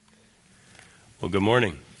Well, good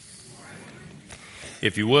morning.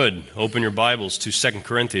 If you would, open your Bibles to 2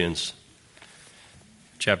 Corinthians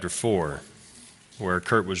chapter 4, where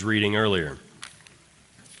Kurt was reading earlier.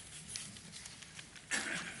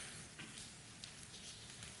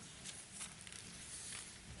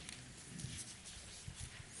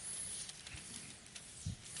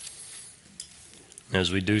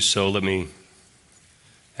 As we do so, let me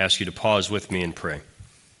ask you to pause with me and pray.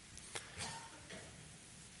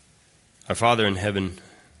 Our Father in heaven,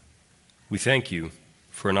 we thank you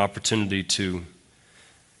for an opportunity to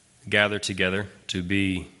gather together, to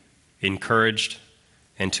be encouraged,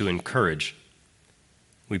 and to encourage.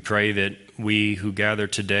 We pray that we who gather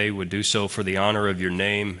today would do so for the honor of your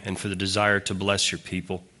name and for the desire to bless your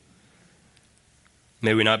people.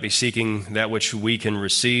 May we not be seeking that which we can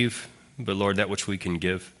receive, but Lord, that which we can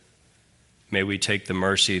give. May we take the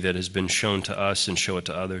mercy that has been shown to us and show it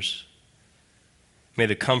to others. May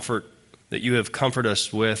the comfort that you have comforted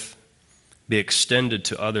us with be extended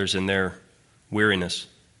to others in their weariness.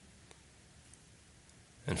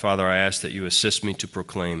 And Father, I ask that you assist me to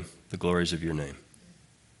proclaim the glories of your name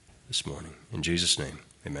this morning. In Jesus' name,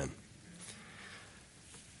 amen.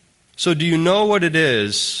 So do you know what it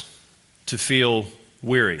is to feel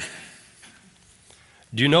weary?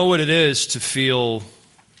 Do you know what it is to feel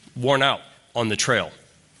worn out on the trail?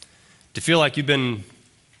 To feel like you've been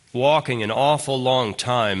walking an awful long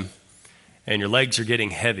time and your legs are getting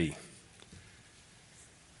heavy.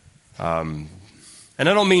 And I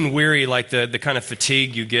don't mean weary like the kind of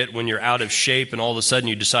fatigue you get when you're out of shape and all of a sudden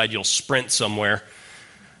you decide you'll sprint somewhere.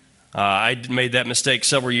 I made that mistake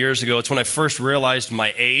several years ago. It's when I first realized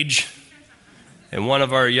my age. And one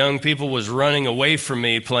of our young people was running away from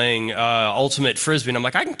me playing ultimate frisbee. And I'm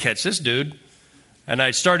like, I can catch this dude. And I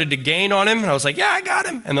started to gain on him. And I was like, yeah, I got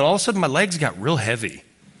him. And then all of a sudden my legs got real heavy.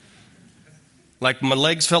 Like my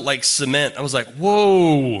legs felt like cement. I was like,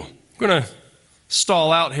 whoa, I'm going to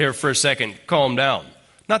stall out here for a second, calm down.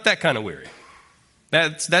 Not that kind of weary.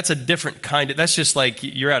 That's a different kind of, that's just like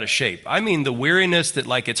you're out of shape. I mean the weariness that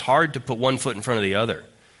like it's hard to put one foot in front of the other.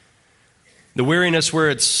 The weariness where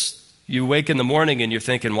it's, you wake in the morning and you're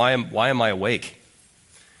thinking, why am I awake?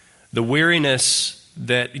 The weariness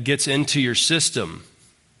that gets into your system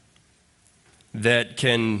that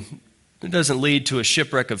it doesn't lead to a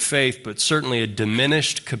shipwreck of faith, but certainly a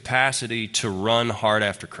diminished capacity to run hard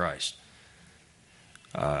after Christ.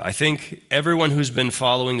 I think everyone who's been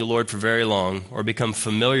following the Lord for very long or become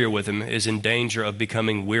familiar with him is in danger of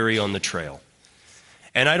becoming weary on the trail.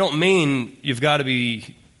 And I don't mean you've got to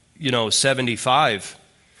be, 75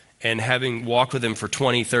 and having walked with him for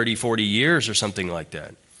 20, 30, 40 years or something like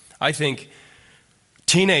that. I think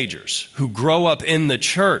teenagers who grow up in the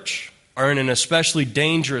church are in an especially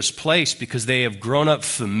dangerous place because they have grown up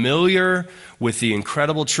familiar with the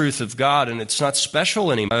incredible truth of God, and it's not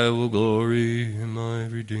special anymore. I will glory in my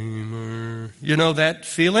Redeemer. You know that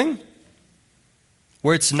feeling?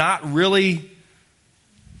 Where it's not really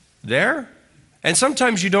there? And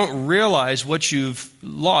sometimes you don't realize what you've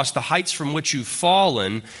lost, the heights from which you've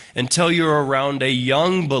fallen, until you're around a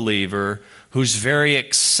young believer who's very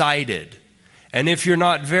excited. And if you're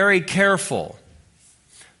not very careful,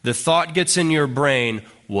 the thought gets in your brain,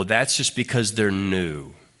 well, that's just because they're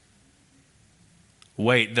new.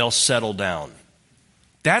 Wait, they'll settle down.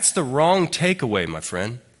 That's the wrong takeaway, my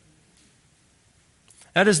friend.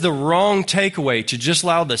 That is the wrong takeaway, to just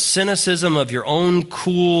allow the cynicism of your own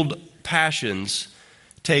cooled passions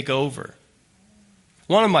take over.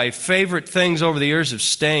 One of my favorite things over the years of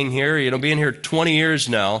staying here, being here 20 years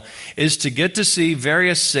now, is to get to see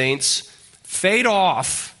various saints fade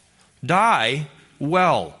off, die,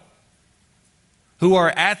 well, who are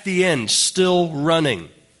at the end still running.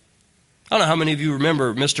 I don't know how many of you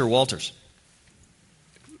remember Mr. Walters.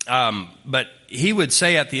 But he would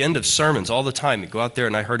say at the end of sermons all the time, he'd go out there,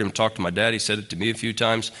 and I heard him talk to my dad, he said it to me a few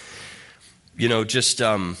times, hey,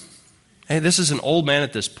 this is an old man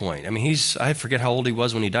at this point. I mean, I forget how old he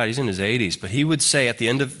was when he died. He's in his 80s. But he would say at the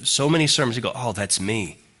end of so many sermons, he'd go, oh, that's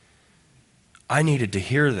me. I needed to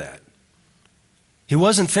hear that. He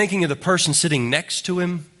wasn't thinking of the person sitting next to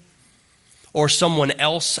him or someone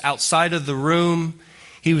else outside of the room.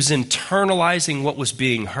 He was internalizing what was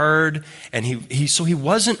being heard, and so he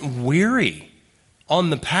wasn't weary on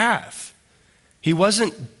the path. He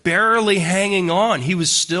wasn't barely hanging on. He was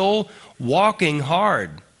still walking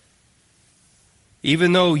hard,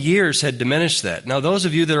 even though years had diminished that. Now, those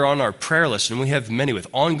of you that are on our prayer list, and we have many with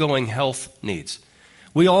ongoing health needs,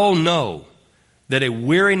 we all know that a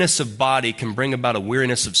weariness of body can bring about a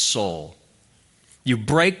weariness of soul. You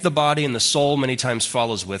break the body and the soul many times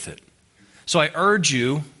follows with it. So I urge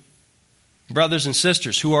you, brothers and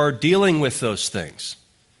sisters who are dealing with those things,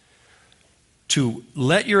 to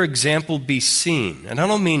let your example be seen. And I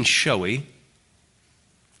don't mean showy,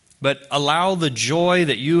 but allow the joy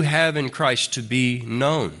that you have in Christ to be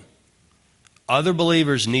known. Other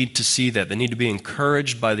believers need to see that. They need to be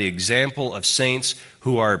encouraged by the example of saints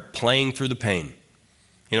who are playing through the pain.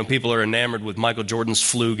 You know, people are enamored with Michael Jordan's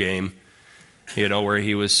flu game, where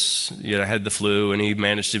he was, had the flu and he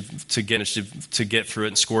managed to get through it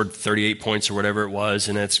and scored 38 points or whatever it was,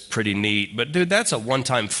 and it's pretty neat. But dude, that's a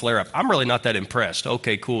one-time flare-up. I'm really not that impressed.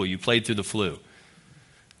 Okay, cool, you played through the flu.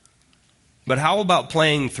 But how about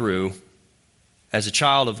playing through, as a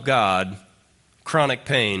child of God, chronic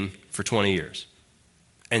pain for 20 years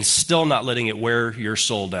and still not letting it wear your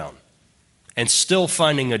soul down and still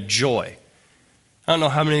finding a joy? I don't know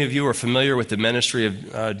how many of you are familiar with the ministry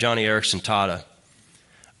of Johnny Erickson Tada,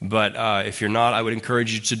 but if you're not, I would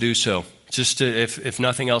encourage you to do so. Just to, if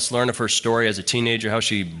nothing else, learn of her story as a teenager, how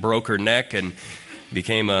she broke her neck and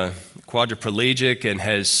became a quadriplegic and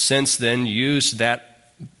has since then used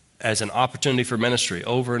that as an opportunity for ministry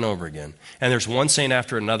over and over again. And there's one saint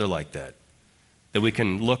after another like that we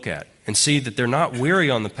can look at and see that they're not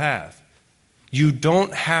weary on the path. You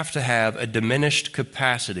don't have to have a diminished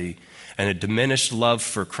capacity and a diminished love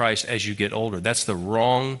for Christ as you get older. That's the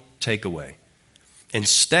wrong takeaway.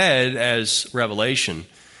 Instead, as Revelation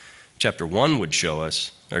chapter 1 would show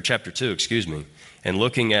us, or chapter 2, and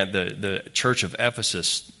looking at the church of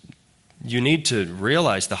Ephesus, you need to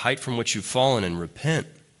realize the height from which you've fallen and repent.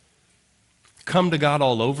 Come to God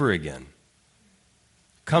all over again.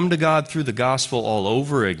 Come to God through the gospel all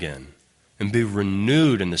over again and be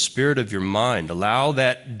renewed in the spirit of your mind. Allow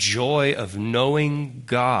that joy of knowing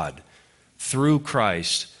God through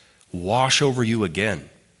Christ wash over you again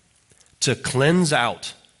to cleanse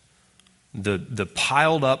out the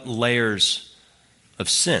piled up layers of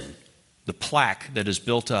sin, the plaque that is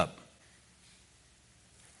built up.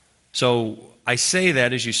 So I say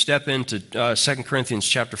that as you step into 2 Corinthians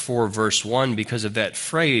chapter 4, verse 1, because of that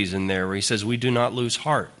phrase in there where he says, we do not lose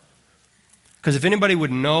heart. Because if anybody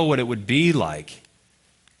would know what it would be like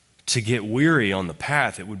to get weary on the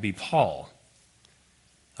path, it would be Paul.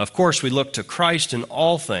 Of course, we look to Christ in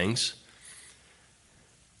all things,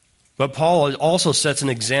 but Paul also sets an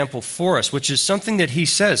example for us, which is something that he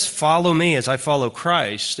says, follow me as I follow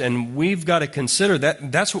Christ, and we've got to consider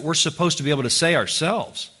that that's what we're supposed to be able to say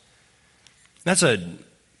ourselves. That's a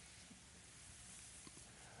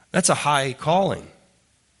high calling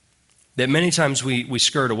that many times we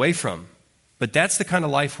skirt away from, but that's the kind of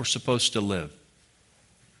life we're supposed to live.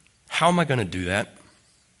 How am I going to do that?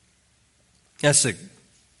 That's a $1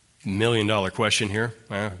 million question here,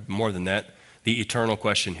 more than that, the eternal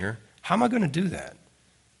question here. How am I going to do that?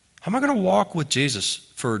 How am I going to walk with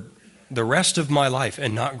Jesus for the rest of my life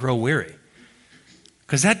and not grow weary?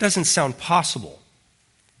 Because that doesn't sound possible.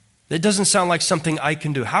 That doesn't sound like something I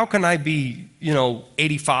can do. How can I be,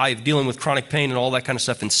 85, dealing with chronic pain and all that kind of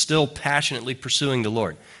stuff and still passionately pursuing the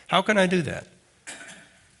Lord? How can I do that?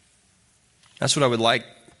 That's what I would like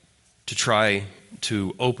to try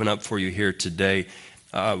to open up for you here today.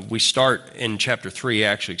 We start in chapter 3,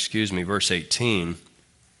 verse 18.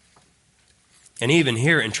 And even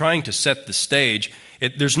here, in trying to set the stage,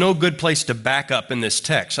 there's no good place to back up in this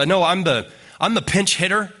text. I know I'm the pinch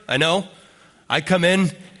hitter. I know. I come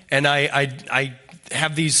in and I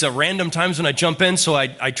have these random times when I jump in, so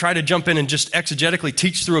I try to jump in and just exegetically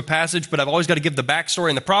teach through a passage, but I've always got to give the backstory.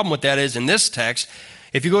 And the problem with that is, in this text,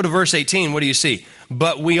 if you go to verse 18, what do you see?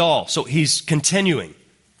 But we all. So he's continuing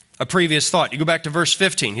a previous thought. You go back to verse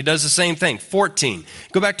 15, he does the same thing. 14,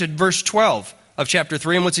 go back to verse 12 of chapter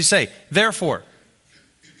 3, and what's he say? Therefore.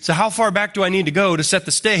 So how far back do I need to go to set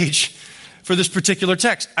the stage for this particular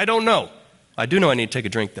text? I don't know. I do know I need to take a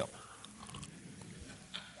drink, though.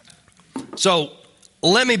 So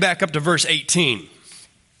let me back up to verse 18.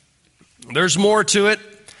 There's more to it.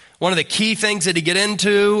 One of the key things that he get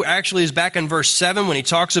into actually is back in verse 7 when he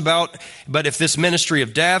talks about, but if this ministry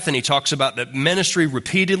of death, and he talks about the ministry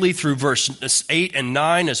repeatedly through verse 8 and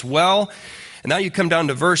 9 as well. And now you come down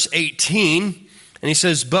to verse 18, and he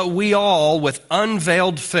says, but we all with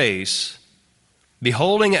unveiled face,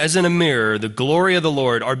 beholding as in a mirror the glory of the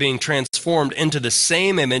Lord, are being transformed into the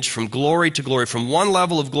same image from glory to glory, from one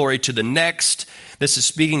level of glory to the next. This is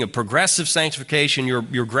speaking of progressive sanctification,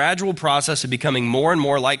 your gradual process of becoming more and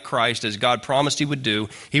more like Christ as God promised he would do.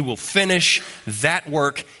 He will finish that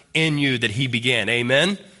work in you that he began.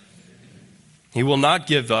 Amen? He will not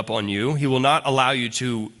give up on you. He will not allow you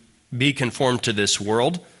to be conformed to this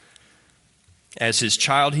world. As his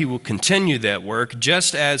child, he will continue that work,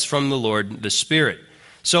 just as from the Lord the Spirit.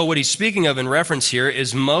 So what he's speaking of in reference here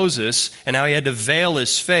is Moses and how he had to veil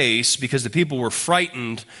his face because the people were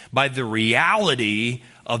frightened by the reality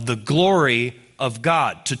of the glory of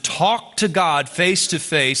God. To talk to God face to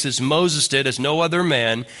face as Moses did, as no other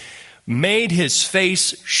man, made his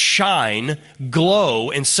face shine, glow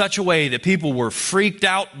in such a way that people were freaked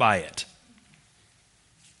out by it.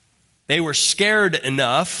 They were scared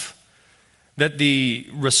enough that the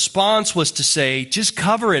response was to say, just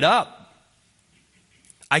cover it up.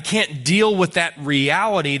 I can't deal with that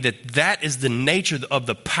reality that is the nature of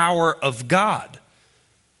the power of God.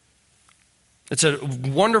 It's a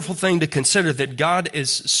wonderful thing to consider that God is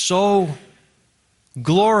so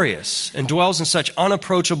glorious and dwells in such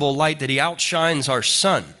unapproachable light that he outshines our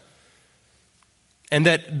sun. And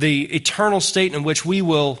that the eternal state in which we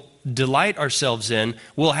will delight ourselves in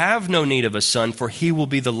will have no need of a sun, for he will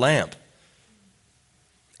be the lamp.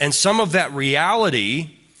 And some of that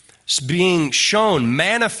reality being shown,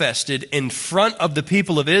 manifested in front of the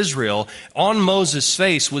people of Israel on Moses'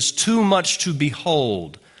 face was too much to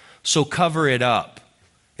behold. So cover it up.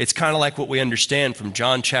 It's kind of like what we understand from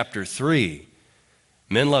John chapter 3.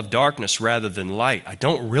 Men love darkness rather than light. I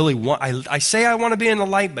don't really want, I say I want to be in the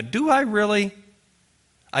light, but do I really?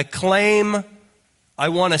 I claim I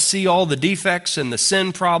want to see all the defects and the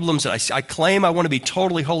sin problems. I claim I want to be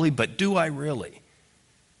totally holy, but do I really?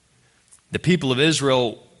 The people of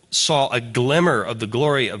Israel saw a glimmer of the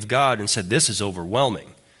glory of God and said, this is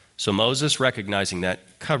overwhelming. So Moses, recognizing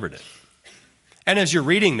that, covered it. And as you're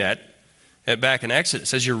reading that, back in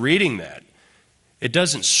Exodus, as you're reading that, it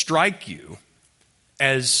doesn't strike you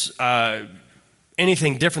as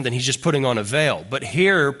anything different than he's just putting on a veil. But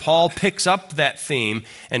here, Paul picks up that theme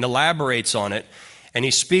and elaborates on it, and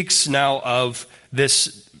he speaks now of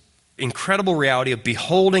this incredible reality of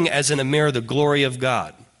beholding as in a mirror the glory of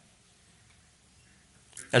God,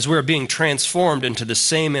 as we're being transformed into the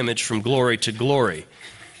same image from glory to glory.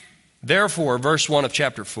 Therefore, verse 1 of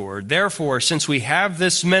chapter 4, therefore, since we have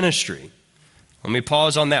this ministry, let me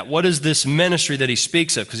pause on that. What is this ministry that he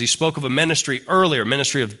speaks of? Because he spoke of a ministry earlier,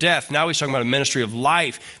 ministry of death. Now he's talking about a ministry of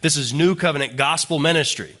life. This is new covenant gospel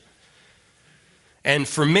ministry. And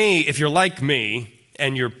for me, if you're like me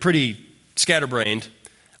and you're pretty scatterbrained,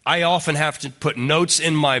 I often have to put notes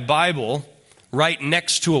in my Bible right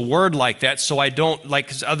next to a word like that, so I don't,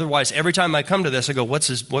 because otherwise every time I come to this, I go,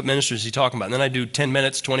 what ministry is he talking about? And then I do 10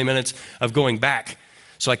 minutes, 20 minutes of going back,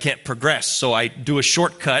 so I can't progress. So I do a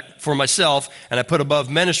shortcut for myself, and I put above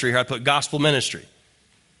ministry here, I put gospel ministry.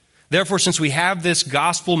 Therefore, since we have this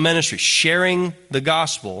gospel ministry, sharing the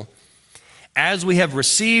gospel, as we have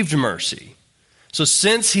received mercy, so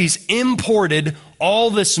since he's imported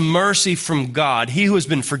all this mercy from God, he who has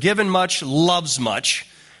been forgiven much loves much,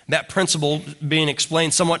 that principle being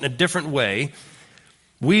explained somewhat in a different way,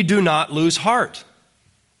 we do not lose heart.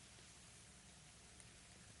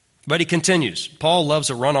 But he continues. Paul loves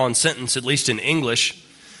a run-on sentence, at least in English.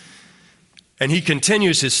 And he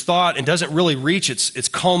continues his thought and doesn't really reach its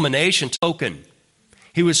culmination.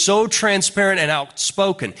 He was so transparent and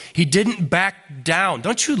outspoken. He didn't back down.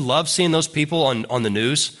 Don't you love seeing those people on the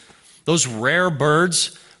news? Those rare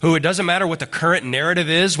birds who it doesn't matter what the current narrative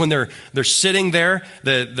is, when they're sitting there,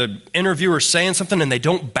 the interviewer's saying something and they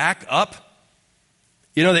don't back up.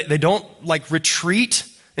 You know, they don't retreat.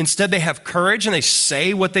 Instead, they have courage and they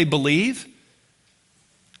say what they believe.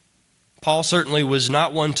 Paul certainly was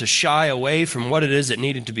not one to shy away from what it is that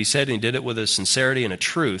needed to be said, and he did it with a sincerity and a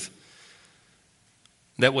truth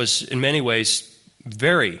that was, in many ways,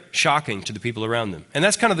 very shocking to the people around them. And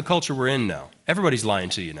that's kind of the culture we're in now. Everybody's lying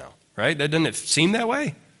to you now, right? Doesn't it seem that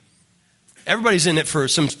way? Everybody's in it for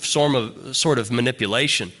some sort of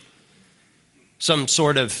manipulation. Some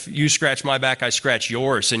sort of, you scratch my back, I scratch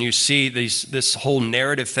yours. And you see this whole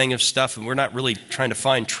narrative thing of stuff, and we're not really trying to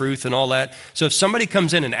find truth and all that. So if somebody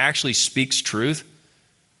comes in and actually speaks truth,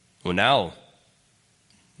 well,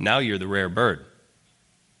 now you're the rare bird.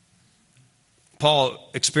 Paul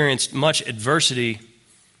experienced much adversity,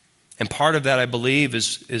 and part of that, I believe,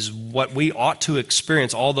 is what we ought to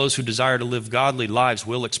experience. All those who desire to live godly lives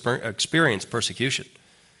will experience persecution.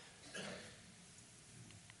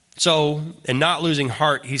 So, in not losing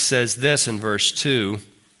heart, he says this in verse 2.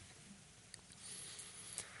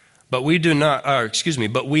 But we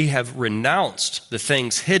have renounced the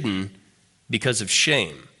things hidden because of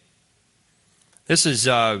shame. This is,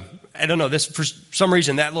 for some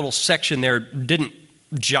reason that little section there didn't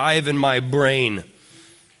jive in my brain.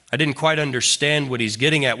 I didn't quite understand what he's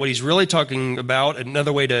getting at. What he's really talking about,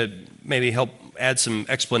 another way to maybe help add some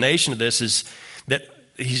explanation to this, is that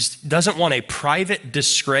he doesn't want a private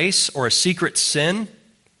disgrace or a secret sin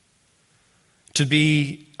to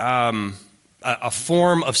be a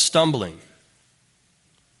form of stumbling.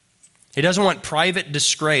 He doesn't want private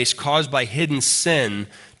disgrace caused by hidden sin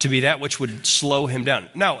to be that which would slow him down.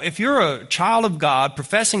 Now, if you're a child of God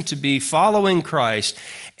professing to be following Christ,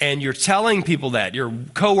 and you're telling people that, your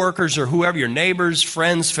coworkers or whoever, your neighbors,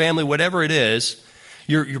 friends, family, whatever it is,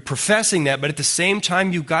 you're professing that, but at the same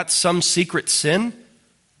time you've got some secret sin,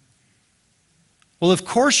 well, of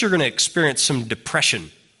course you're going to experience some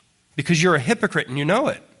depression because you're a hypocrite and you know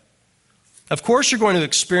it. Of course you're going to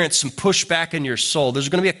experience some pushback in your soul. There's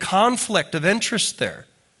going to be a conflict of interest there.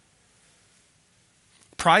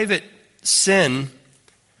 Private sin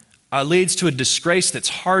leads to a disgrace that's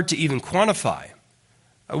hard to even quantify.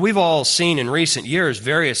 We've all seen in recent years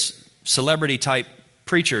various celebrity-type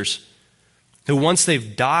preachers who once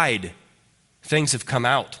they've died, things have come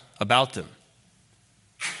out about them.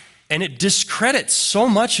 And it discredits so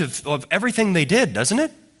much of everything they did, doesn't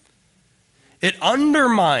it? It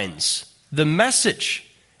undermines the message,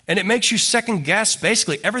 and it makes you second guess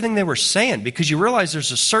basically everything they were saying because you realize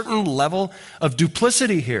there's a certain level of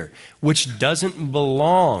duplicity here which doesn't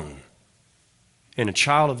belong in a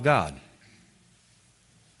child of God.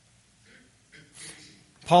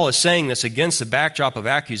 Paul is saying this against the backdrop of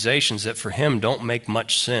accusations that for him don't make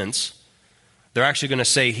much sense. They're actually going to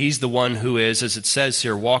say he's the one who is, as it says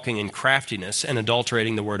here, walking in craftiness and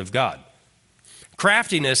adulterating the word of God.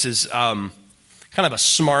 Craftiness is kind of a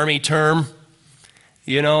smarmy term.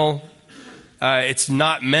 You know, it's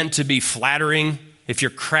not meant to be flattering. If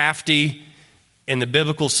you're crafty in the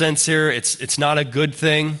biblical sense here, it's not a good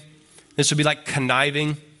thing. This would be like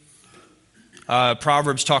conniving.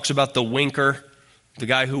 Proverbs talks about the winker, the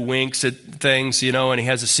guy who winks at things, you know, and he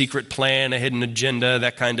has a secret plan, a hidden agenda,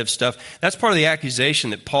 that kind of stuff. That's part of the accusation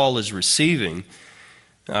that Paul is receiving,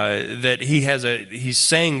 that he's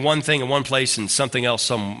saying one thing in one place and something else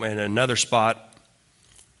in another spot.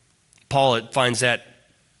 Paul finds that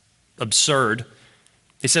absurd.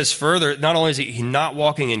 He says further, not only is he not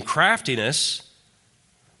walking in craftiness,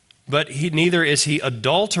 but neither is he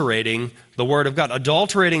adulterating the word of God.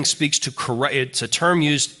 Adulterating speaks to corrupt. It's a term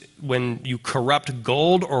used when you corrupt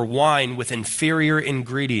gold or wine with inferior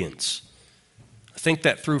ingredients. Think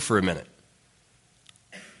that through for a minute.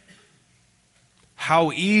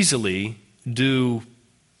 How easily do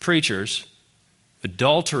preachers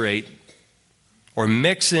adulterate or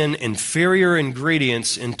mix in inferior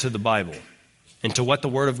ingredients into the Bible, into what the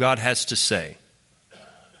Word of God has to say?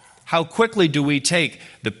 How quickly do we take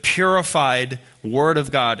the purified Word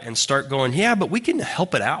of God and start going, yeah, but we can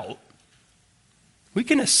help it out. We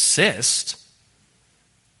can assist.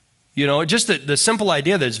 You know, just the simple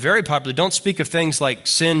idea that is very popular, don't speak of things like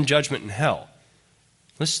sin, judgment, and hell.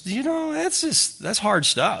 That's hard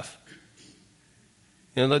stuff.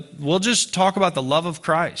 You know, we'll just talk about the love of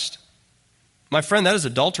Christ. My friend, that is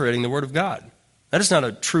adulterating the Word of God. That is not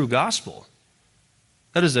a true gospel.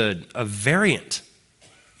 That is a variant.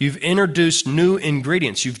 You've introduced new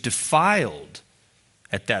ingredients. You've defiled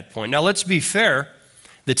at that point. Now, let's be fair.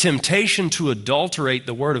 The temptation to adulterate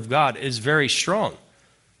the Word of God is very strong.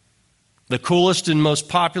 The coolest and most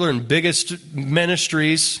popular and biggest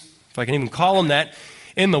ministries, if I can even call them that,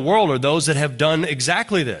 in the world are those that have done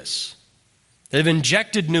exactly this. They've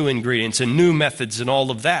injected new ingredients and new methods and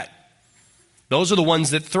all of that. Those are the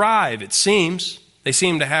ones that thrive, it seems. They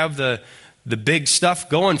seem to have the big stuff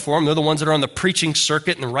going for them. They're the ones that are on the preaching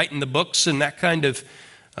circuit and writing the books and that kind of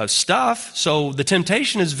stuff. So the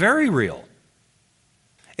temptation is very real.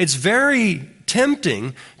 It's very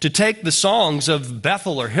tempting to take the songs of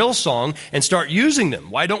Bethel or Hillsong and start using them.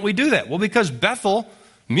 Why don't we do that? Well, because Bethel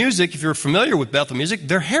music, if you're familiar with Bethel music,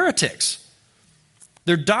 they're heretics.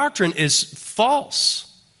 Their doctrine is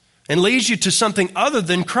false and leads you to something other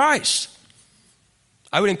than Christ.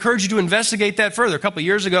 I would encourage you to investigate that further. A couple of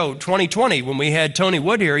years ago, 2020, when we had Tony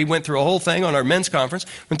Wood here, he went through a whole thing on our men's conference,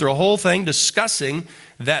 went through a whole thing discussing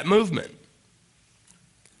that movement.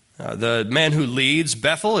 The man who leads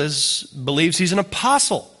Bethel believes he's an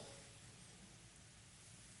apostle.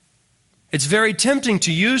 It's very tempting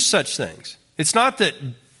to use such things. It's not that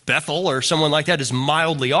Bethel or someone like that is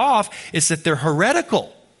mildly off, it's that they're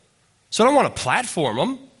heretical. So I don't want to platform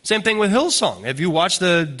them. Same thing with Hillsong. If you watch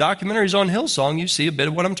the documentaries on Hillsong, you see a bit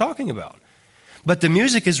of what I'm talking about. But the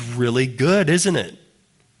music is really good, isn't it?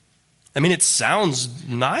 I mean, it sounds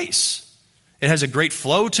nice. It has a great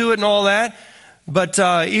flow to it and all that. But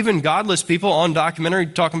even godless people on documentary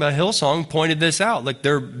talking about Hillsong pointed this out. Like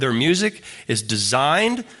their music is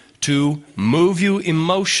designed to move you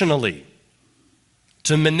emotionally,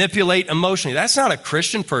 to manipulate emotionally. That's not a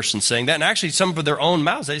Christian person saying that. And actually, some of their own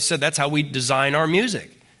mouths, they said that's how we design our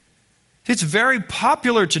music. It's very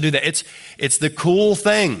popular to do that. It's the cool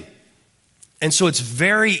thing. And so it's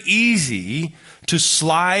very easy to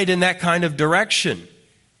slide in that kind of direction,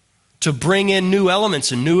 to bring in new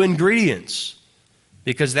elements and new ingredients,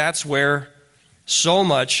 because that's where so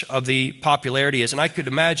much of the popularity is. And I could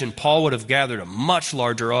imagine Paul would have gathered a much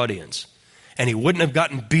larger audience, and he wouldn't have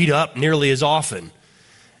gotten beat up nearly as often,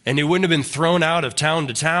 and he wouldn't have been thrown out of town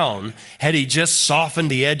to town had he just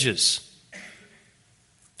softened the edges,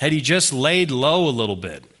 had he just laid low a little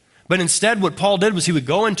bit. But instead, what Paul did was he would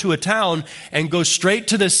go into a town and go straight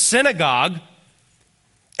to the synagogue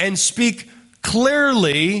and speak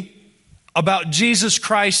clearly about Jesus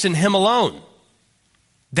Christ and Him alone.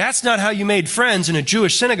 That's not how you made friends in a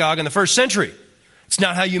Jewish synagogue in the first century. It's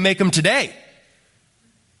not how you make them today.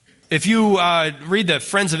 If you read the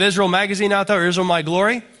Friends of Israel magazine out there, Israel My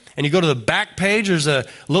Glory, and you go to the back page, there's a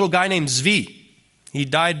little guy named Zvi. He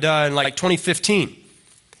died in like 2015.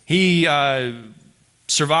 He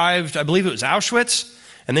survived, I believe it was Auschwitz,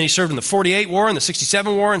 and then he served in the 48 war and the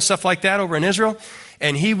 67 war and stuff like that over in Israel.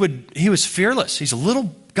 And he was fearless. He's a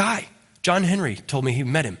little guy. John Henry told me he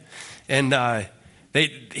met him. And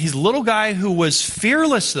he's a little guy who was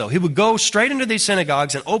fearless, though. He would go straight into these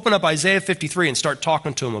synagogues and open up Isaiah 53 and start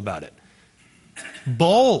talking to them about it.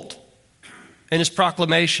 Bold in his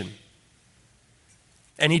proclamation.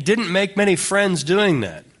 And he didn't make many friends doing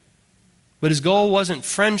that. But his goal wasn't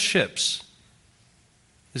friendships.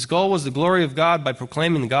 His goal was the glory of God by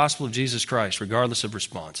proclaiming the gospel of Jesus Christ, regardless of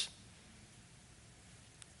response.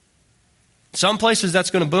 Some places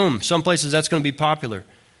that's going to boom. Some places that's going to be popular.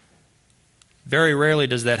 Very rarely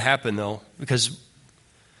does that happen, though, because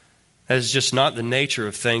that is just not the nature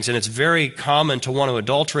of things. And it's very common to want to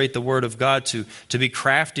adulterate the Word of God, to be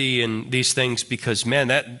crafty in these things, because, man,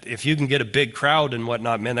 that if you can get a big crowd and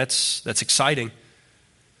whatnot, man, that's exciting.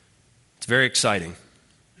 It's very exciting.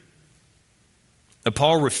 Now,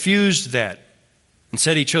 Paul refused that and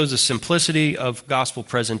said he chose the simplicity of gospel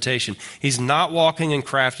presentation. He's not walking in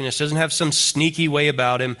craftiness, doesn't have some sneaky way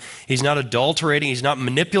about him. He's not adulterating, he's not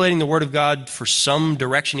manipulating the Word of God for some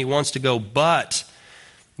direction he wants to go, but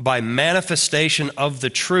by manifestation of the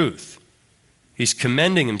truth, he's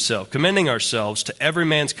commending ourselves to every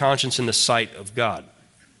man's conscience in the sight of God.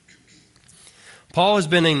 Paul has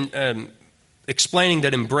been explaining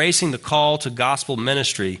that embracing the call to gospel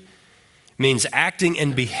ministry means acting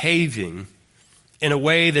and behaving in a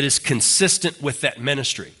way that is consistent with that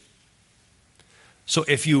ministry. So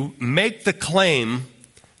if you make the claim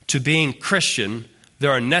to being Christian,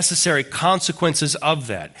 there are necessary consequences of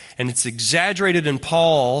that. And it's exaggerated in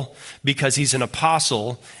Paul because he's an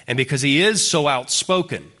apostle and because he is so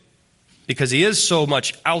outspoken, because he is so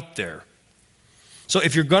much out there. So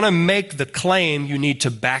if you're going to make the claim, you need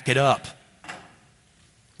to back it up,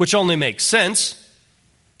 which only makes sense.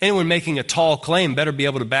 Anyone making a tall claim better be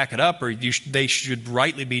able to back it up, or they should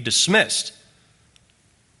rightly be dismissed.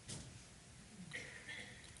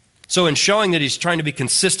 So in showing that he's trying to be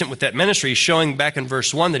consistent with that ministry, he's showing back in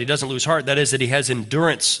verse 1 that he doesn't lose heart. That is, that he has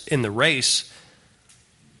endurance in the race.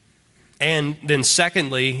 And then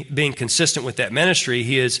secondly, being consistent with that ministry,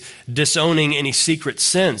 he is disowning any secret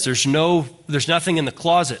sins. There's nothing in the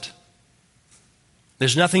closet.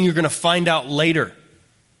 There's nothing you're going to find out later.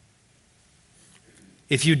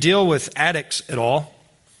 If you deal with addicts at all,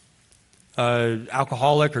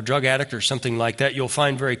 alcoholic or drug addict or something like that, you'll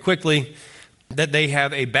find very quickly that they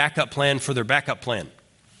have a backup plan for their backup plan.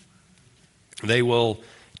 They will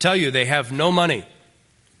tell you they have no money,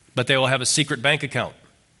 but they will have a secret bank account.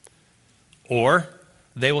 Or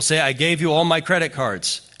they will say, I gave you all my credit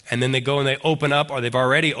cards. And then they go and they open up, or they've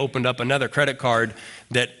already opened up another credit card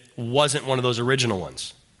that wasn't one of those original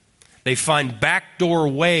ones. They find backdoor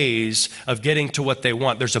ways of getting to what they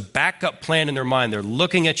want. There's a backup plan in their mind. They're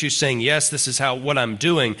looking at you saying, yes, this is what I'm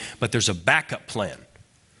doing, but there's a backup plan.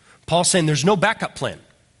 Paul's saying there's no backup plan.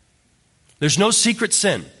 There's no secret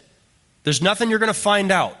sin. There's nothing you're going to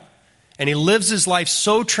find out. And he lives his life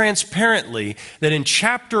so transparently that in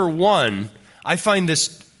chapter 1, I find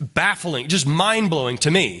this baffling, just mind-blowing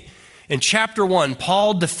to me. In chapter 1,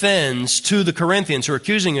 Paul defends to the Corinthians who are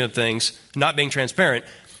accusing him of things, not being transparent,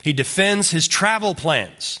 he defends his travel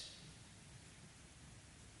plans.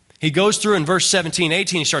 He goes through in verse 17,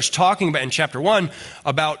 18, he starts talking about in chapter 1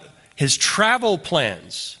 about his travel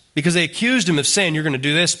plans. Because they accused him of saying, you're going to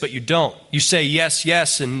do this, but you don't. You say yes,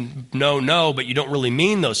 yes, and no, no, but you don't really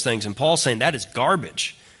mean those things. And Paul's saying that is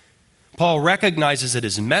garbage. Paul recognizes that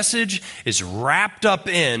his message is wrapped up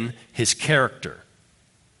in his character.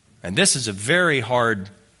 And this is a very hard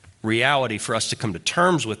reality for us to come to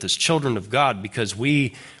terms with as children of God, because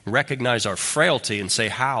we recognize our frailty and say,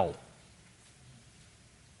 how?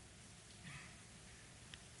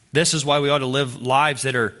 This is why we ought to live lives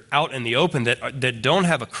that are out in the open, that don't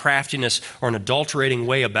have a craftiness or an adulterating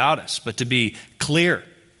way about us, but to be clear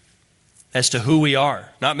as to who we are,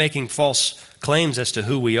 not making false claims as to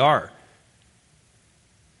who we are,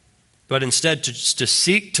 but instead to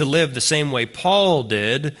seek to live the same way Paul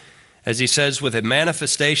did, as he says, with a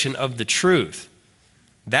manifestation of the truth.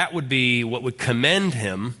 That would be what would commend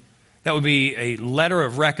him. That would be a letter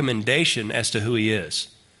of recommendation as to who he is.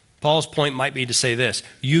 Paul's point might be to say this: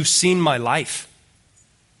 you've seen my life.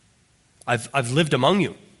 I've lived among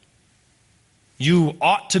you. You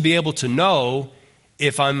ought to be able to know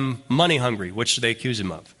if I'm money hungry, which they accuse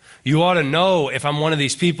him of. You ought to know if I'm one of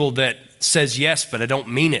these people that says yes, but I don't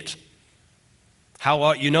mean it. How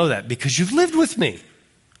ought you know that? Because you've lived with me.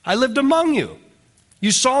 I lived among you.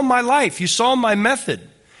 You saw my life. You saw my method.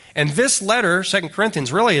 And this letter, 2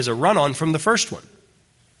 Corinthians, really is a run-on from the first one.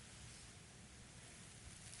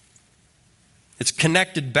 It's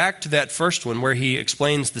connected back to that first one where he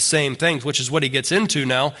explains the same things, which is what he gets into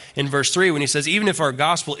now in verse 3 when he says, even if our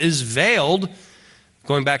gospel is veiled,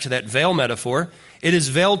 going back to that veil metaphor, it is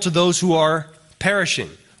veiled to those who are perishing,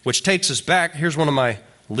 which takes us back. Here's one of my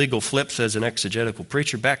legal flips as an exegetical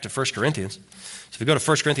preacher, back to 1 Corinthians. So if we go to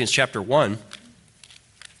 1 Corinthians chapter 1,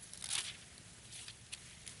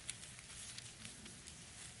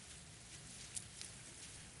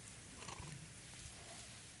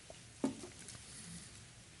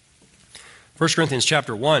 First Corinthians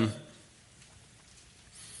chapter 1, it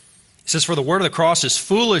says, for the word of the cross is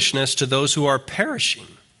foolishness to those who are perishing,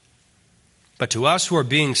 but to us who are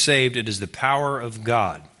being saved, it is the power of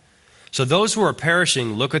God. So those who are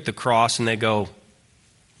perishing look at the cross and they go,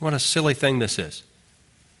 what a silly thing this is.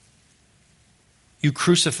 You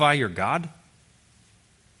crucify your God?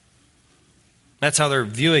 That's how they're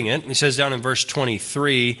viewing it. He says down in verse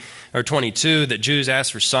 23 or 22 that Jews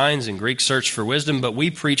ask for signs and Greeks search for wisdom, but we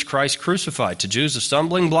preach Christ crucified. To Jews a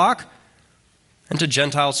stumbling block, and to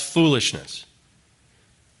Gentiles foolishness.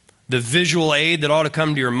 The visual aid that ought to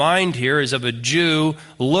come to your mind here is of a Jew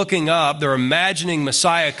looking up. They're imagining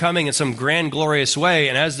Messiah coming in some grand, glorious way,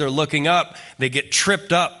 and as they're looking up, they get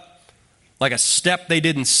tripped up like a step they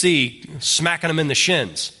didn't see, smacking them in the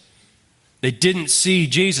shins. They didn't see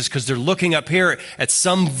Jesus because they're looking up here at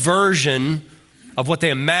some version of what they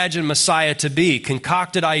imagine Messiah to be,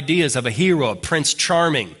 concocted ideas of a hero, a Prince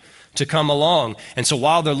Charming, to come along. And so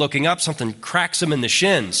while they're looking up, something cracks them in the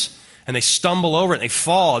shins, and they stumble over it, and they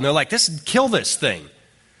fall, and they're like, kill this thing.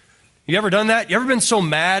 You ever done that? You ever been so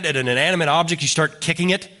mad at an inanimate object you start kicking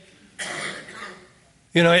it?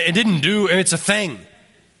 You know, it didn't do, it's a thing,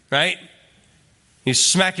 right? You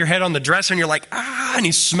smack your head on the dresser and you're like, and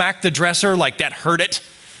you smack the dresser like that hurt it.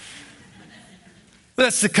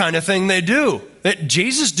 That's the kind of thing they do. That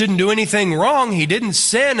Jesus didn't do anything wrong. He didn't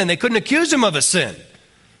sin, and they couldn't accuse him of a sin.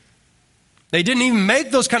 They didn't even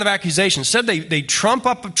make those kind of accusations. Instead, they trump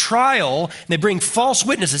up a trial and they bring false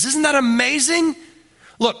witnesses. Isn't that amazing?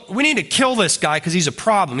 Look, we need to kill this guy because he's a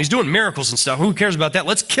problem. He's doing miracles and stuff. Who cares about that?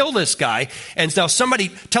 Let's kill this guy. And now somebody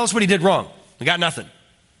tell us what he did wrong. We got nothing.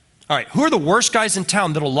 All right, who are the worst guys in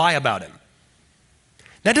town that'll lie about him?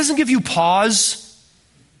 That doesn't give you pause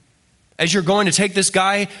as you're going to take this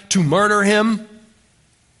guy to murder him.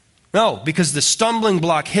 No, because the stumbling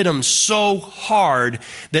block hit them so hard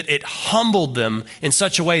that it humbled them in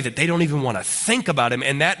such a way that they don't even want to think about him,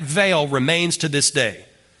 and that veil remains to this day.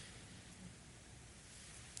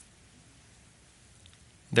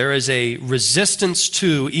 There is a resistance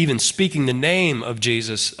to even speaking the name of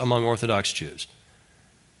Jesus among Orthodox Jews.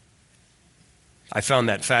 I found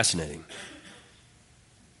that fascinating.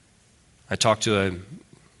 I talked to a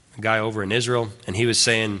guy over in Israel, and he was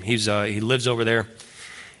saying, he lives over there,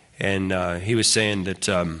 and he was saying that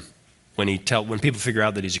when people figure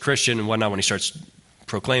out that he's a Christian and whatnot, when he starts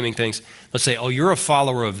proclaiming things, let's say, oh, you're a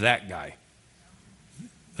follower of that guy,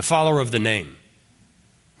 the follower of the name,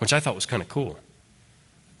 which I thought was kind of cool.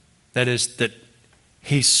 That is, that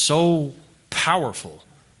he's so powerful,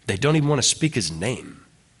 they don't even want to speak his name.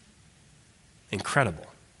 Incredible.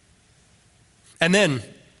 And then,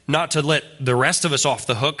 not to let the rest of us off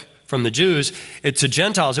the hook from the Jews, to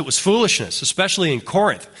Gentiles it was foolishness, especially in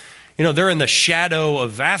Corinth. You know, they're in the shadow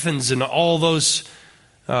of Athens and all those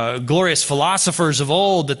glorious philosophers of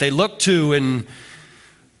old that they look to, and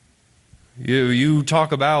you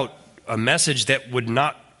talk about a message that would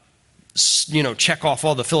not, check off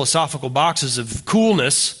all the philosophical boxes of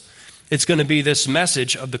coolness. It's going to be this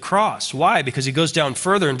message of the cross. Why? Because he goes down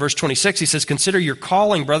further in verse 26. He says, consider your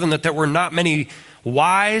calling, brethren, that there were not many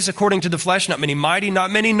wise according to the flesh, not many mighty,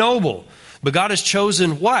 not many noble. But God has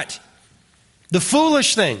chosen what? The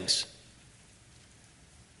foolish things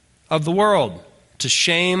of the world to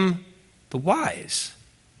shame the wise.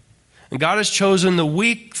 And God has chosen the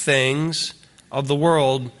weak things of the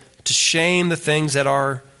world to shame the things that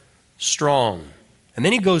are strong. And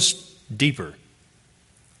then he goes deeper.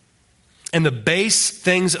 And the base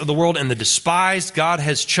things of the world and the despised, God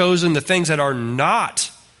has chosen the things that are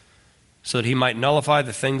not, so that he might nullify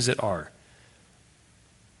the things that are.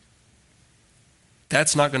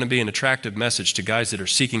 That's not going to be an attractive message to guys that are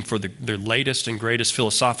seeking for their latest and greatest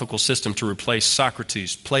philosophical system to replace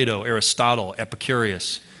Socrates, Plato, Aristotle,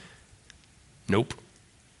 Epicurus. Nope.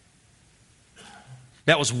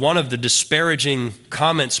 That was one of the disparaging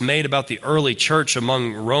comments made about the early church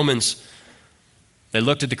among Romans. They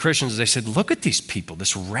looked at the Christians and they said, look at these people,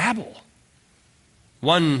 this rabble.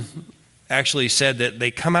 One actually said that they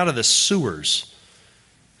come out of the sewers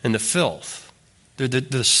and the filth. They're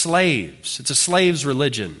the slaves. It's a slave's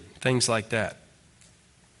religion, things like that.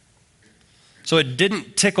 So it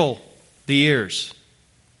didn't tickle the ears,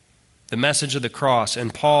 the message of the cross.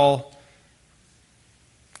 And Paul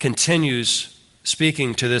continues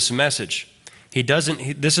speaking to this message.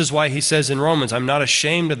 This is why he says in Romans, I'm not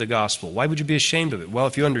ashamed of the gospel. Why would you be ashamed of it? Well,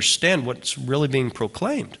 if you understand what's really being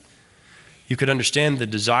proclaimed, you could understand the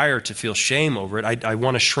desire to feel shame over it. I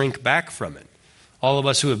want to shrink back from it. All of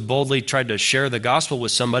us who have boldly tried to share the gospel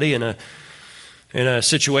with somebody in a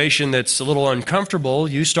situation that's a little uncomfortable,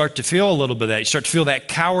 you start to feel a little bit of that. You start to feel that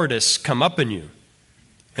cowardice come up in you.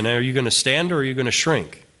 And are you going to stand or are you going to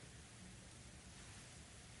shrink?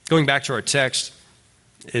 Going back to our text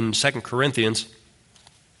in 2 Corinthians,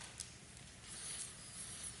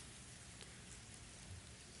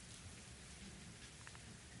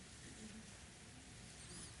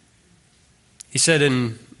 he said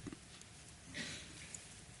in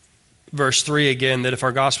verse 3 again, that if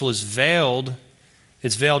our gospel is veiled,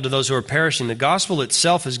 it's veiled to those who are perishing. The gospel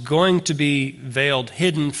itself is going to be veiled,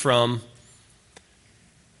 hidden from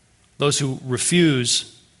those who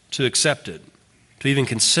refuse to accept it, to even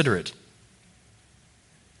consider it.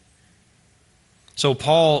 So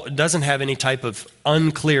Paul doesn't have any type of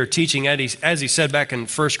unclear teaching. As he said back in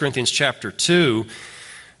 1 Corinthians chapter 2,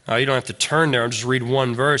 you don't have to turn there, I'll just read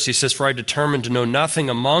one verse. He says, for I determined to know nothing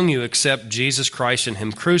among you except Jesus Christ and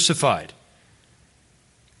him crucified.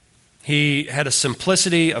 He had a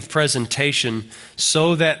simplicity of presentation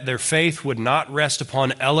so that their faith would not rest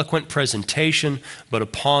upon eloquent presentation, but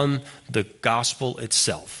upon the gospel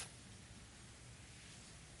itself.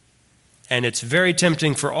 And it's very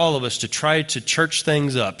tempting for all of us to try to church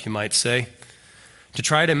things up, you might say, to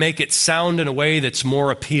try to make it sound in a way that's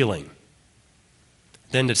more appealing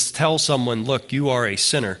than to tell someone, look, you are a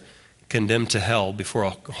sinner condemned to hell before a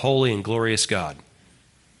holy and glorious God.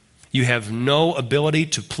 You have no ability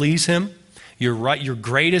to please him. Your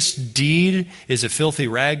greatest deed is a filthy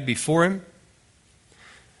rag before him.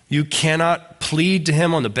 You cannot plead to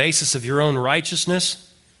him on the basis of your own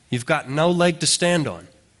righteousness. You've got no leg to stand on.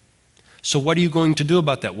 So what are you going to do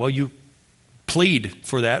about that? Well, you plead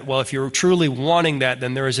for that. Well, if you're truly wanting that,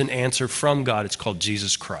 then there is an answer from God. It's called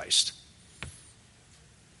Jesus Christ.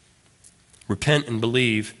 Repent and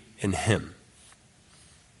believe in him.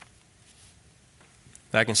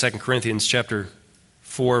 Back in 2 Corinthians chapter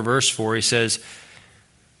 4, verse 4, he says,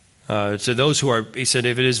 to those who are, he said,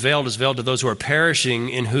 if it is veiled to those who are perishing,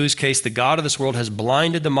 in whose case the God of this world has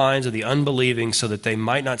blinded the minds of the unbelieving so that they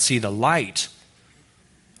might not see the light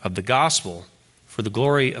of the gospel for the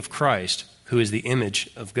glory of Christ, who is the image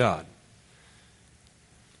of God.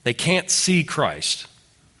 They can't see Christ,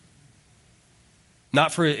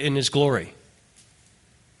 not for in his glory.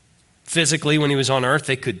 Physically, when he was on earth,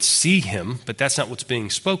 they could see him, but that's not what's being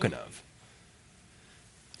spoken of.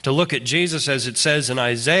 To look at Jesus, as it says in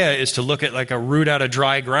Isaiah, is to look at like a root out of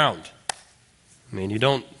dry ground. I mean, you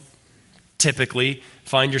don't typically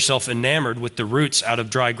find yourself enamored with the roots out of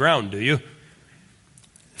dry ground, do you?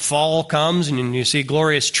 Fall comes and you see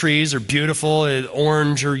glorious trees are beautiful,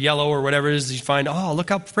 orange or yellow or whatever it is. You find, oh, look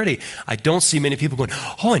how pretty. I don't see many people going,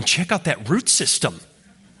 oh, and check out that root system.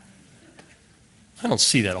 I don't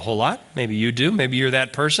see that a whole lot. Maybe you do. Maybe you're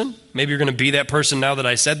that person. Maybe you're going to be that person now that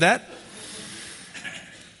I said that.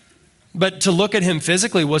 But to look at him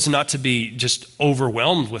physically was not to be just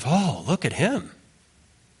overwhelmed with, oh, look at him.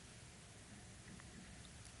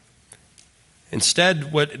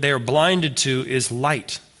 Instead, what they are blinded to is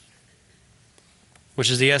light,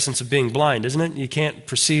 which is the essence of being blind, isn't it? You can't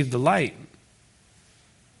perceive the light.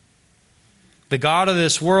 The God of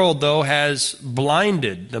this world, though, has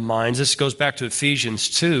blinded the minds. This goes back to Ephesians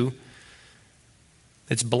 2.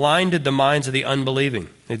 It's blinded the minds of the unbelieving.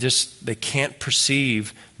 They can't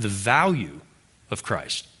perceive the value of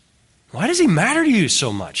Christ. Why does he matter to you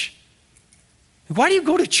so much? Why do you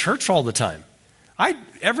go to church all the time?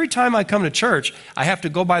 Every time I come to church, I have to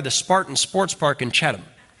go by the Spartan Sports Park in Chatham.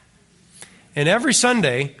 And every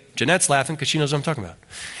Sunday, Jeanette's laughing because she knows what I'm talking about.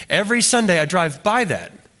 Every Sunday I drive by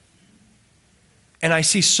that. And I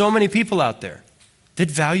see so many people out there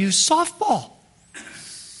that value softball.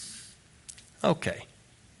 Okay.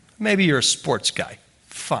 Maybe you're a sports guy.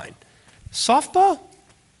 Fine. Softball?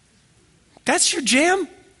 That's your jam?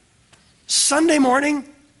 Sunday morning?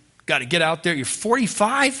 Got to get out there. You're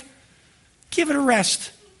 45? Give it a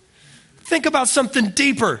rest. Think about something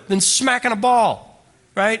deeper than smacking a ball,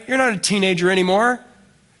 right? You're not a teenager anymore.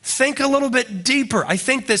 Think a little bit deeper. I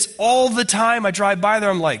think this all the time. I drive by there,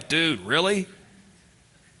 I'm like, dude, really?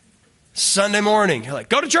 Sunday morning, you're like,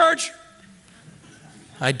 go to church?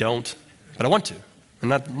 I don't, but I want to. And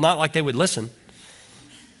not like they would listen.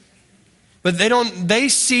 But they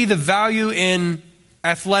see the value in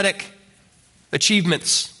athletic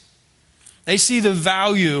achievements. They see the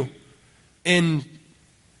value in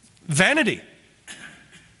vanity.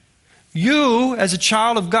 You, as a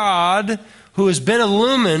child of God who has been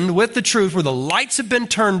illumined with the truth, where the lights have been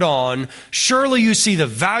turned on, surely you see the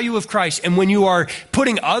value of Christ. And when you are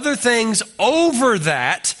putting other things over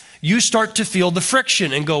that, you start to feel the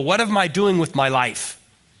friction and go, what am I doing with my life?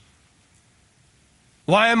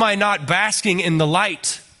 Why am I not basking in the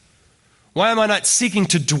light? Why am I not seeking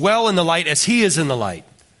to dwell in the light as He is in the light?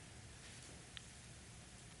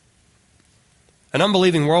 An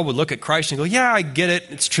unbelieving world would look at Christ and go, yeah, I get it.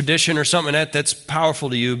 It's tradition or something that's powerful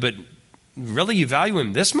to you, but really you value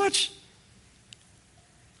Him this much?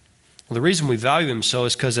 Well, the reason we value Him so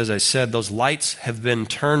is because, as I said, those lights have been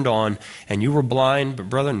turned on and you were blind, but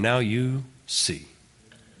brother, now you see.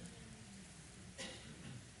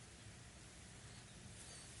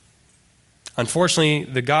 Unfortunately,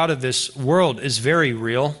 the God of this world is very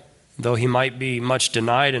real, though He might be much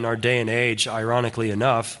denied in our day and age, ironically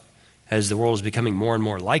enough, as the world is becoming more and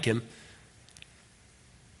more like Him.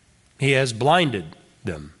 He has blinded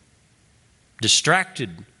them,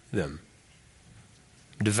 distracted them,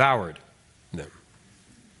 devoured them,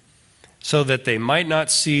 so that they might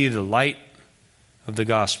not see the light of the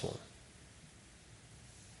gospel.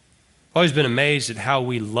 I've always been amazed at how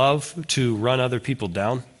we love to run other people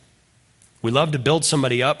down. We love to build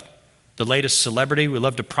somebody up, the latest celebrity. We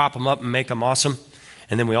love to prop them up and make them awesome.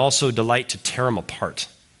 And then we also delight to tear them apart.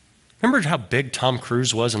 Remember how big Tom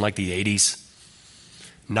Cruise was in like the 80s,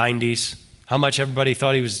 90s? How much everybody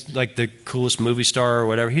thought he was like the coolest movie star or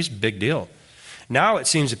whatever. He's a big deal. Now it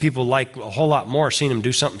seems that people like a whole lot more seeing him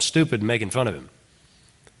do something stupid and making fun of him.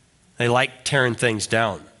 They like tearing things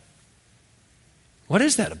down. What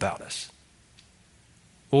is that about us?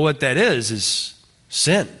 Well, what that is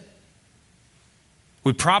sin.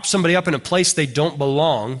 We prop somebody up in a place they don't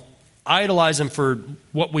belong, idolize them for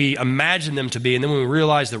what we imagine them to be, and then when we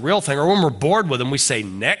realize the real thing, or when we're bored with them, we say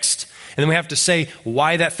next, and then we have to say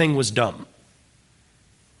why that thing was dumb.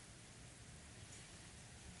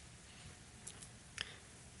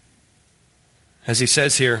 As he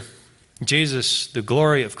says here, Jesus, the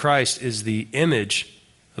glory of Christ, is the image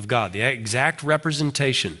of God, the exact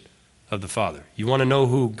representation of the Father. You want to know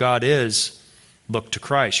who God is? Look to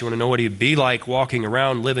Christ. You want to know what He'd be like walking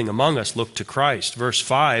around, living among us? Look to Christ. Verse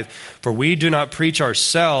 5, for we do not preach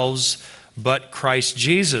ourselves, but Christ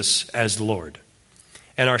Jesus as the Lord,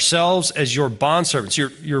 and ourselves as your bondservants,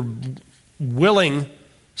 your willing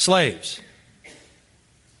slaves.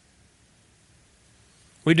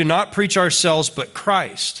 We do not preach ourselves, but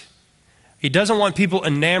Christ. He doesn't want people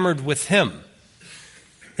enamored with Him.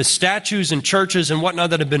 The statues and churches and whatnot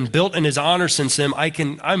that have been built in His honor since then,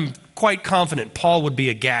 I'm quite confident Paul would be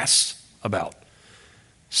aghast about.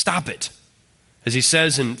 Stop it. As he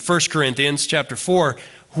says in 1 Corinthians chapter 4,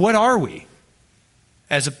 what are we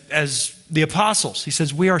as the apostles? He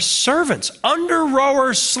says we are servants,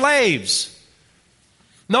 under-rowers, slaves.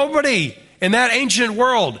 Nobody in that ancient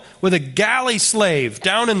world with a galley slave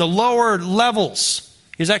down in the lower levels.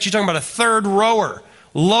 He's actually talking about a third rower.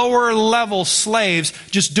 Lower level slaves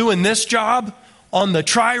just doing this job on the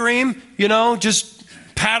trireme, just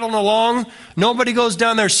paddling along. Nobody goes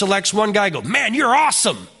down there, selects one guy, go, man, you're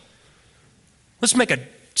awesome. Let's make a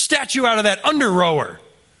statue out of that under rower.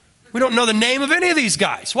 We don't know the name of any of these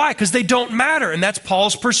guys. Why? Because they don't matter. And that's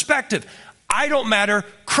Paul's perspective. I don't matter.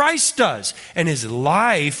 Christ does. And his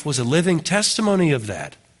life was a living testimony of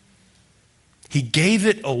that. He gave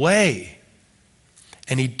it away.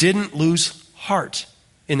 And he didn't lose heart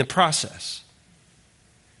in the process.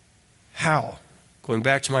 How? Going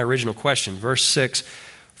back to my original question, verse 6,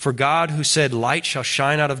 for God who said, light shall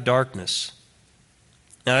shine out of darkness.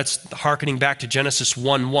 Now that's hearkening back to Genesis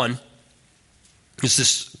 1:1. It's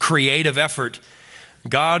this creative effort.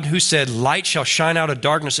 God who said, light shall shine out of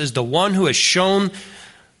darkness, is the one who has shown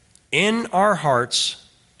in our hearts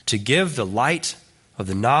to give the light of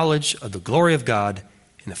the knowledge of the glory of God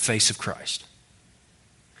in the face of Christ.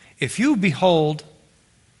 If you behold,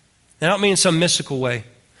 and I don't mean in some mystical way,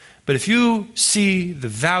 but if you see the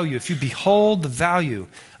value, if you behold the value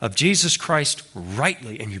of Jesus Christ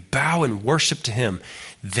rightly and you bow and worship to him,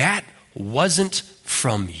 that wasn't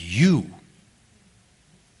from you.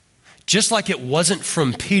 Just like it wasn't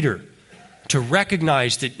from Peter to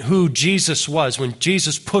recognize that who Jesus was when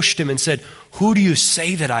Jesus pushed him and said, who do you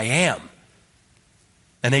say that I am?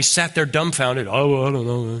 And they sat there dumbfounded. Oh, I don't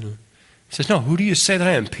know. He says, no, who do you say that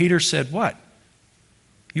I am? Peter said, what?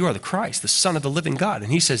 You are the Christ, the Son of the living God.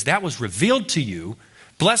 And he says, that was revealed to you.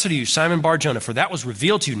 Blessed are you, Simon Bar-Jonah, for that was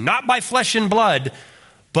revealed to you, not by flesh and blood,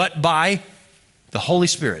 but by the Holy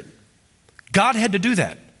Spirit. God had to do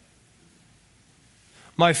that.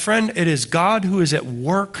 My friend, it is God who is at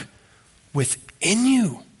work within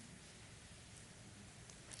you.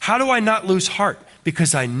 How do I not lose heart?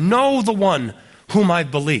 Because I know the one whom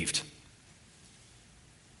I've believed.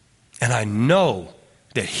 And I know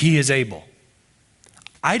that he is able.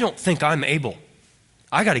 I don't think I'm able.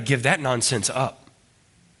 I got to give that nonsense up.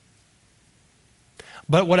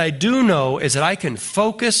 But what I do know is that I can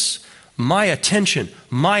focus my attention,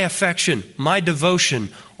 my affection, my devotion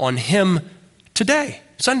on him today,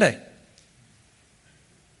 Sunday.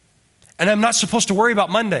 And I'm not supposed to worry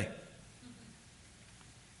about Monday.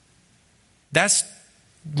 That's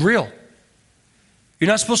real. You're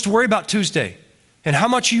not supposed to worry about Tuesday. And how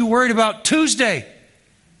much are you worried about Tuesday?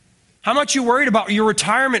 How much are you worried about your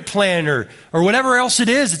retirement plan or whatever else it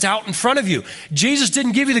is that's out in front of you? Jesus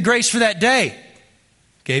didn't give you the grace for that day.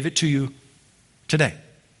 Gave it to you today.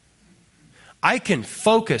 I can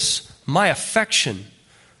focus my affection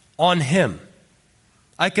on him.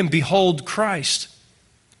 I can behold Christ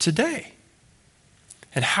today.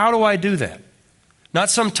 And how do I do that? Not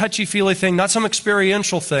some touchy-feely thing, not some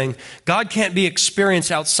experiential thing. God can't be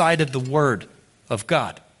experienced outside of the Word of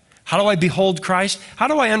God. How do I behold Christ? How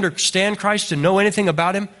do I understand Christ and know anything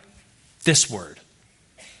about him? This Word.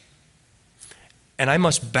 And I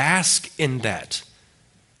must bask in that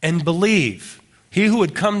and believe. He who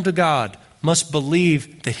would come to God must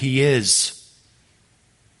believe that he is.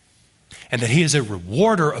 And that he is a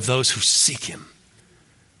rewarder of those who seek him.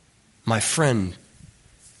 My friend,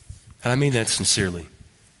 and I mean that sincerely,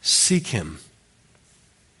 seek him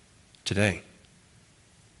today.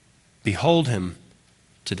 Behold him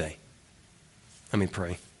today. Let me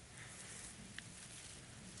pray.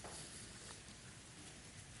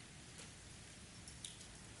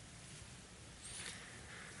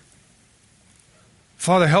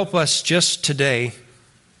 Father, help us just today,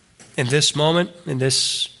 in this moment, in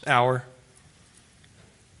this hour,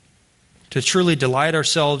 to truly delight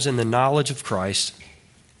ourselves in the knowledge of Christ,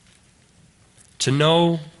 to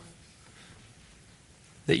know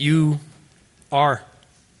that you are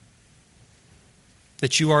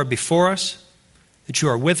before us, that you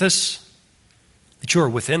are with us, that you are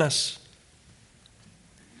within us,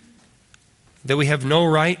 that we have no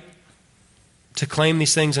right to claim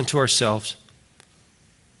these things unto ourselves.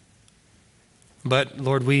 But,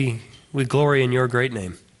 Lord, we glory in your great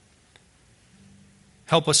name.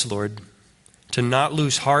 Help us, Lord, to not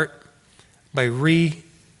lose heart by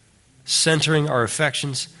recentering our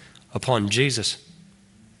affections upon Jesus,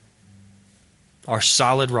 our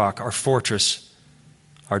solid rock, our fortress,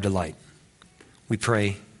 our delight. We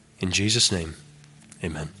pray in Jesus' name.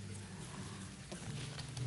 Amen.